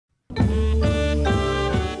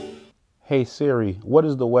Hey Siri, what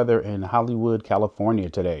is the weather in Hollywood, California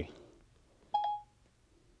today?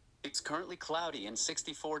 It's currently cloudy and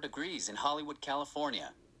 64 degrees in Hollywood,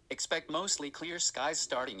 California. Expect mostly clear skies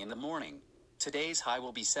starting in the morning. Today's high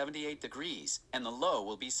will be 78 degrees and the low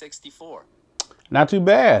will be 64. Not too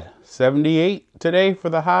bad. 78 today for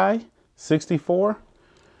the high, 64.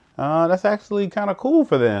 That's actually kind of cool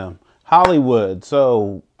for them. Hollywood.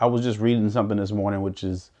 So I was just reading something this morning, which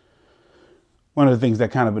is one of the things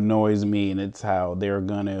that kind of annoys me, and it's how they're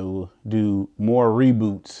going to do more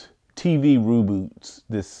reboots, TV reboots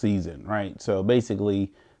this season, right? So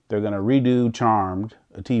basically, they're going to redo Charmed,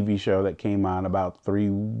 a TV show that came on about three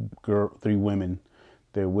women,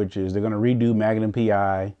 they're witches. They're going to redo Magnum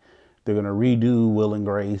P.I. They're going to redo Will and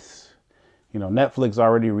Grace. You know, Netflix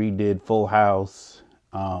already redid Full House.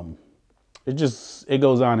 It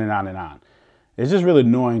goes on and on and on. It's just really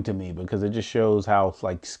annoying to me because it just shows how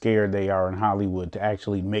like scared they are in Hollywood to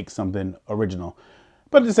actually make something original.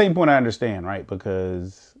 But at the same point, I understand, right?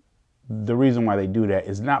 Because the reason why they do that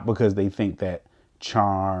is not because they think that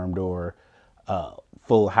Charmed or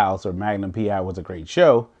Full House or Magnum P.I. was a great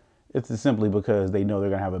show. It's just simply because they know they're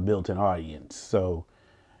going to have a built-in audience. So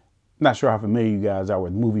I'm not sure how familiar you guys are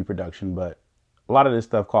with movie production, but a lot of this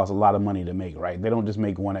stuff costs a lot of money to make, right? They don't just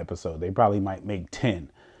make one episode. They probably might make 10.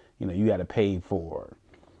 You know, you got to pay for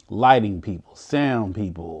lighting people, sound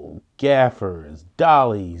people, gaffers,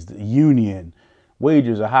 dollies, the union.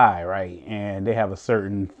 Wages are high, right? And they have a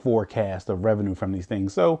certain forecast of revenue from these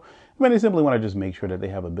things. So, I mean, they simply want to just make sure that they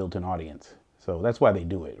have a built-in audience. So that's why they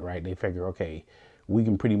do it, right? They figure, okay, we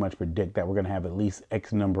can pretty much predict that we're going to have at least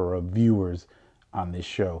X number of viewers on this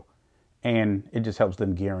show. And it just helps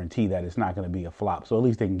them guarantee that it's not going to be a flop. So at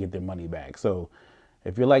least they can get their money back. So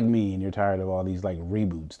if you're like me and you're tired of all these like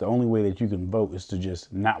reboots, the only way that you can vote is to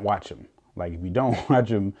just not watch them. Like if you don't watch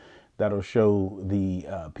them, that'll show the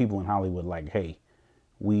people in Hollywood like, hey,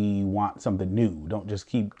 we want something new. Don't just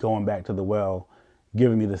keep going back to the well,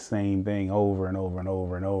 giving me the same thing over and over and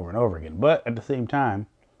over and over and over again. But at the same time,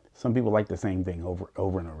 some people like the same thing over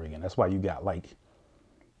and over again. That's why you got like,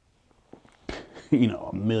 you know,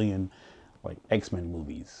 a million like X-Men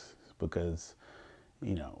movies because,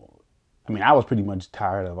 you know, I mean, I was pretty much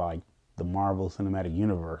tired of like the Marvel Cinematic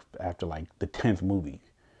Universe after like the 10th movie,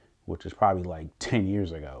 which is probably like 10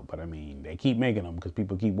 years ago. But I mean, they keep making them because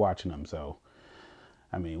people keep watching them. So,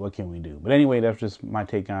 I mean, what can we do? But anyway, that's just my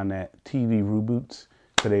take on that. TV reboots.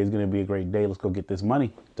 Today is going to be a great day. Let's go get this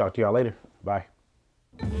money. Talk to y'all later. Bye.